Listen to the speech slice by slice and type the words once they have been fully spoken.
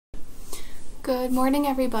Good morning,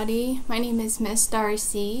 everybody. My name is Miss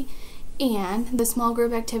Darcy, and the small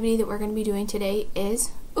group activity that we're going to be doing today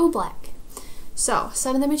is Oblec. So,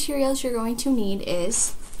 some of the materials you're going to need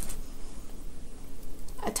is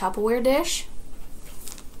a Tupperware dish,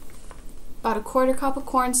 about a quarter cup of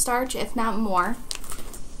cornstarch, if not more,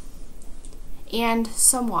 and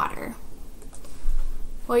some water.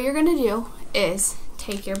 What you're going to do is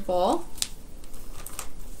take your bowl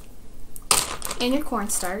and your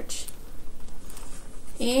cornstarch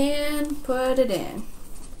and put it in.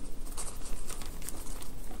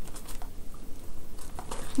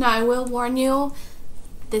 Now I will warn you,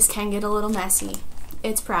 this can get a little messy.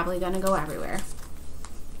 It's probably going to go everywhere.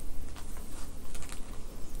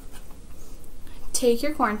 Take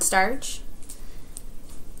your cornstarch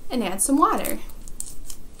and add some water.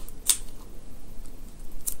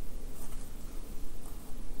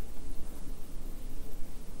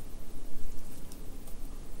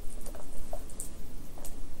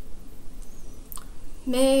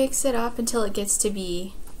 Mix it up until it gets to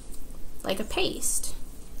be like a paste.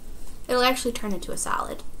 It'll actually turn into a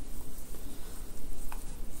solid.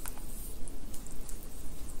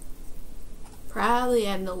 Probably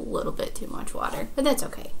adding a little bit too much water, but that's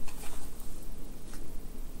okay.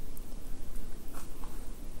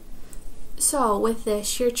 So with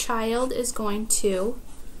this, your child is going to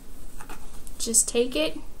just take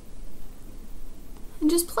it and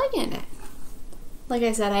just play in it. Like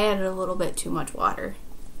I said, I added a little bit too much water,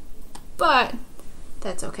 but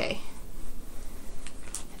that's okay.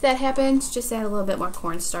 If that happens, just add a little bit more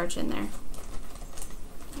cornstarch in there.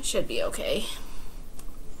 It should be okay.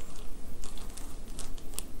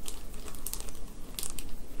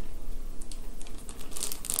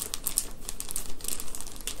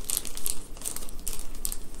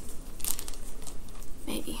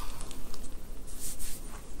 Maybe.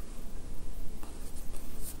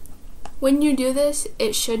 When you do this,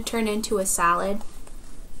 it should turn into a solid,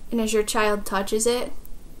 and as your child touches it,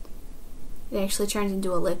 it actually turns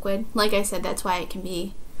into a liquid. Like I said, that's why it can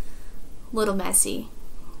be a little messy.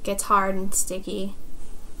 It gets hard and sticky,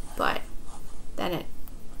 but then it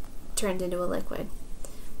turns into a liquid.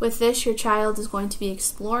 With this, your child is going to be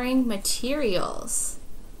exploring materials.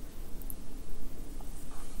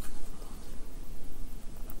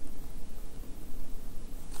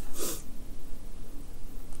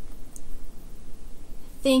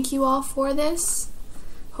 Thank you all for this.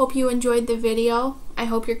 Hope you enjoyed the video. I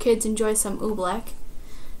hope your kids enjoy some Oblec.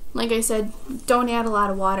 Like I said, don't add a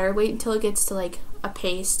lot of water. Wait until it gets to like a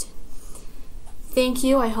paste. Thank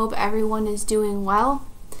you. I hope everyone is doing well.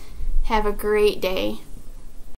 Have a great day.